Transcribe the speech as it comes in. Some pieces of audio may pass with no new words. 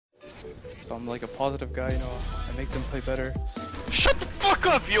So I'm like a positive guy, you know. I make them play better. Shut the fuck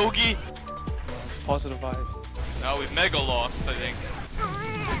up, Yogi! Positive vibes. Now we mega lost, I think.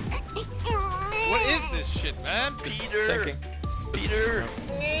 What is this shit, man? Peter! Checking. Peter!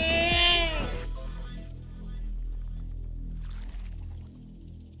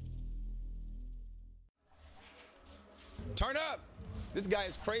 Turn up! This guy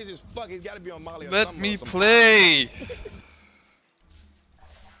is crazy as fuck. He's got to be on Molly or Let something. me play!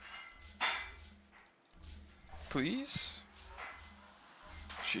 Please?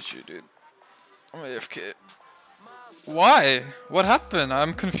 Shoot you, dude. I'm AFK. Why? What happened?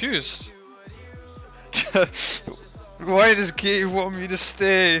 I'm confused. Why does game want me to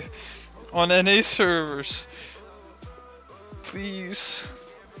stay on NA servers? Please.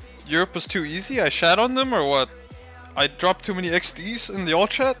 Europe was too easy? I shat on them or what? I dropped too many XDs in the all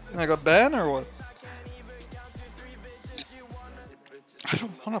chat and I got banned or what? I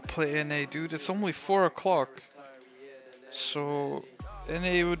don't wanna play NA, dude. It's only 4 o'clock. So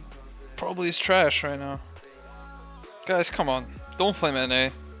NA would probably is trash right now. Guys, come on. Don't flame NA.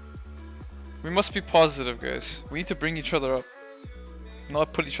 We must be positive, guys. We need to bring each other up.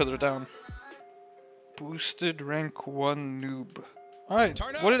 Not put each other down. Boosted rank 1 noob. Alright,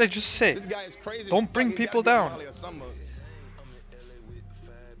 what did I just say? This guy is crazy. Don't bring people down. Molly or something.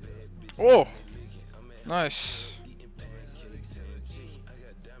 Oh! Nice.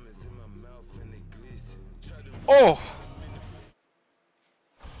 Oh!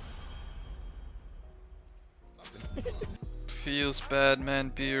 Feels bad, man.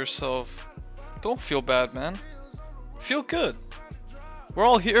 Be yourself. Don't feel bad, man. Feel good. We're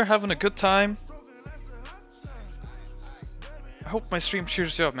all here having a good time. I hope my stream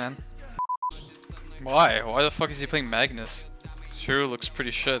cheers you up, man. Why? Why the fuck is he playing Magnus? Sure looks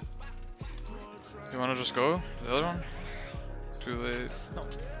pretty shit. You wanna just go? The other one? Too late. No.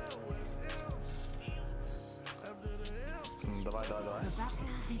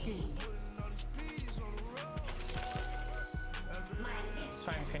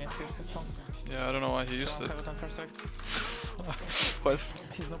 Yeah, I don't know why he used it. What?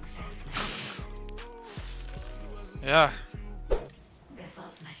 Yeah.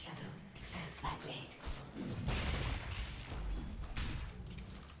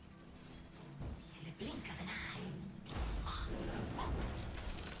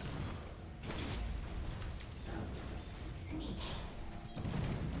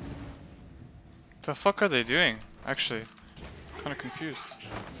 The fuck are they doing? Actually, I'm kinda confused.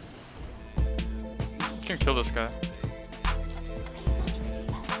 You can kill this guy.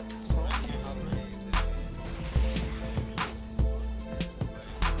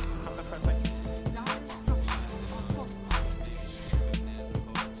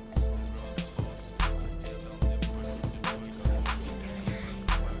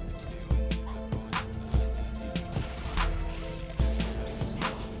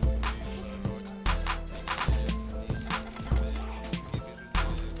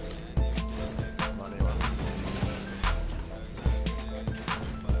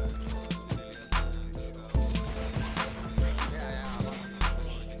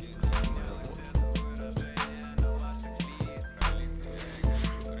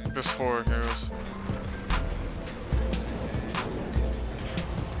 There's 4 heroes.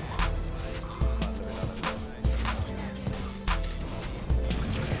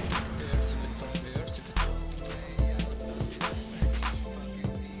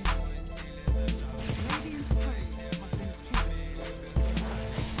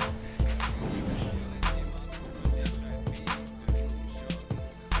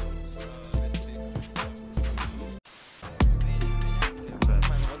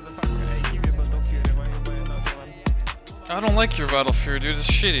 I don't like your Battle Fury, dude. It's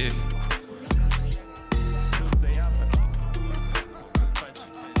shitty.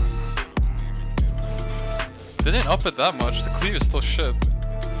 They didn't up it that much. The cleave is still shit.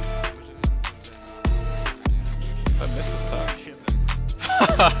 I missed this time.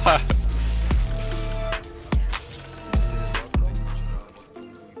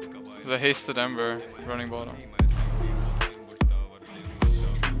 The hasted Ember running bottom.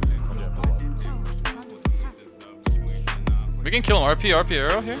 We can kill him. RP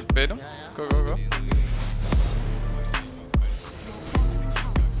arrow here. Bait him. Go, go, go.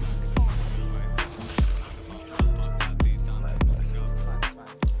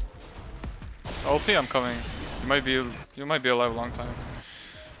 Ulti, I'm coming. You might be alive a long time.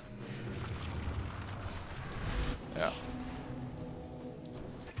 Yeah.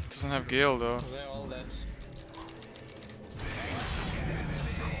 Doesn't have Gale though.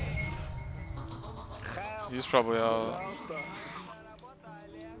 He's probably out.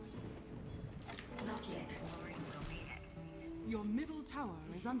 Your middle tower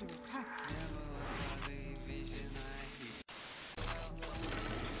is under attack.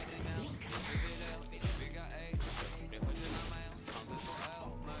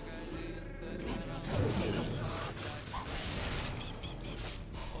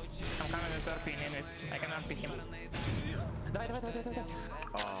 I'm coming with RP anyways. I can RP him.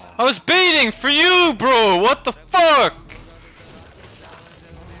 I was baiting for you, bro! What the fuck?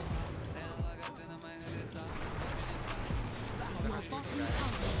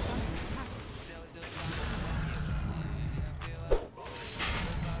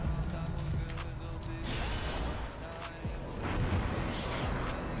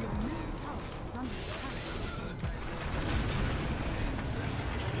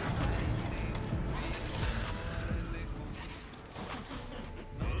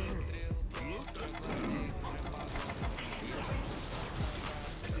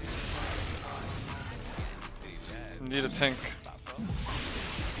 Need a tank.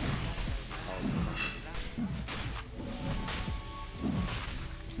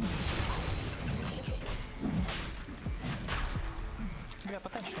 Yeah,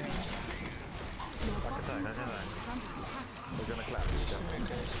 potentially.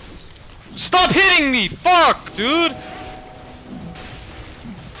 Stop hitting me! Fuck, dude! Go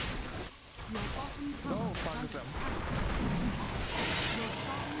fuck them.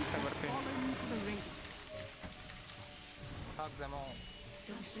 Have RP. Fuck them all.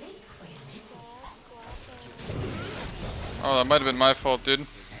 Oh, that might have been my fault, dude.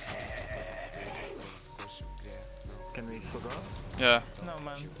 Can we still go? Yeah. No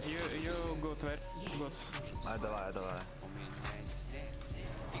man, you go to it. Good. Давай.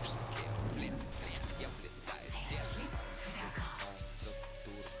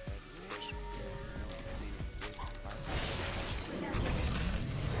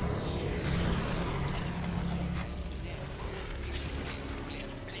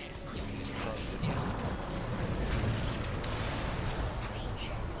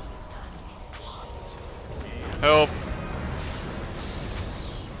 Help.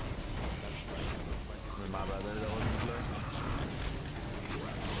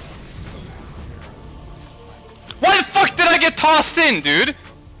 Why the fuck did I get tossed in, dude?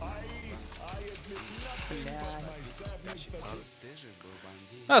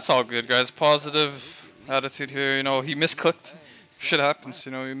 That's all good, guys. Positive attitude here. You know, he misclicked. Shit happens,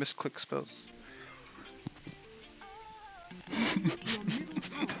 you know, you misclick spells.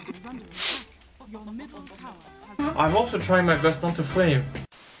 I'm also trying my best not to flame.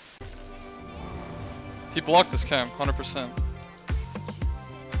 He blocked this camp, 100%.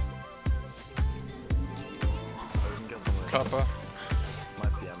 Kappa.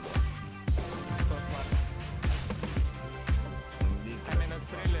 So smart. I mean,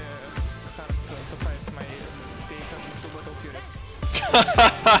 it's really hard to fight my big two battle furies.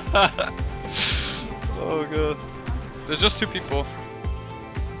 Oh god. There's just two people.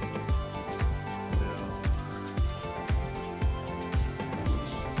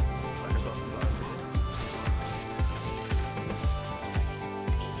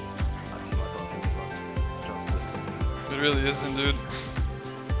 It really isn't, dude.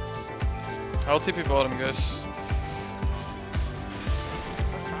 I'll TP bottom, guys.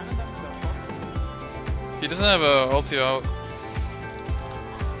 He doesn't have a ulti out.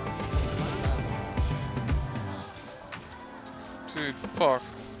 Dude, fuck.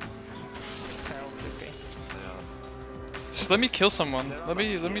 Just let me kill someone. Let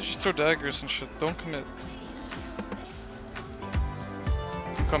me just throw daggers and shit. Don't commit.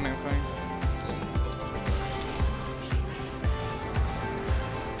 I'm coming.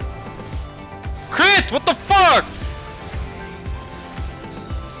 Crit! What the fuck?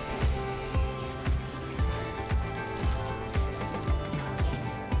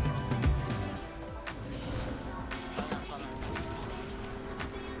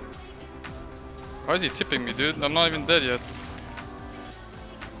 Why is he tipping me, dude? I'm not even dead yet.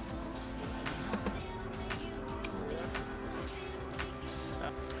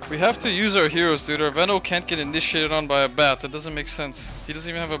 We have to use our heroes, dude. Our Veno can't get initiated on by a bat. That doesn't make sense. He doesn't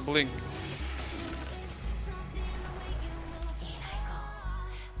even have a blink.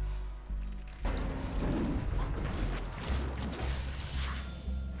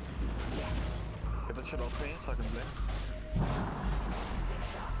 Get that shit off me so I can blink.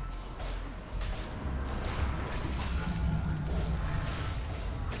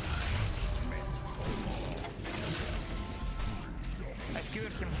 I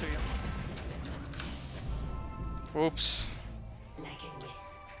skewered him to you. Oops.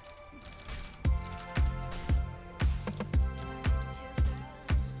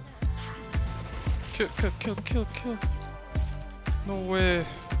 Kill. No way.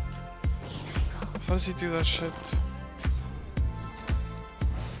 How does he do that shit?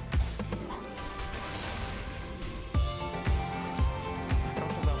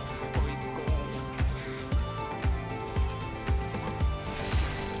 Proszę za wojsko.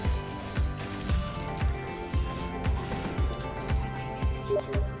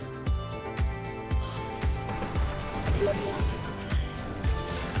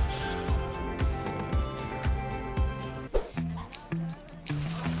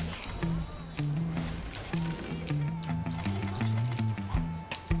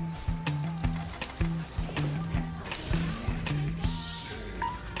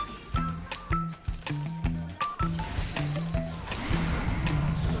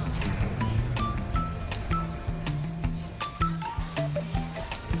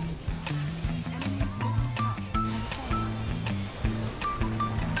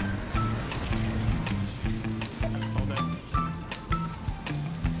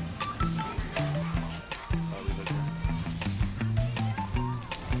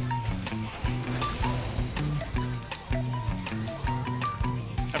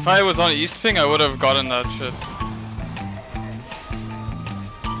 If I was on East Ping, I would have gotten that shit.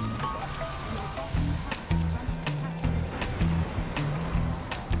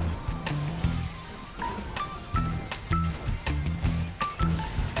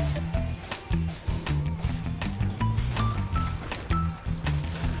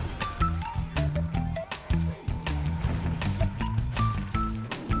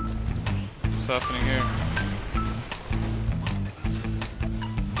 What's happening here?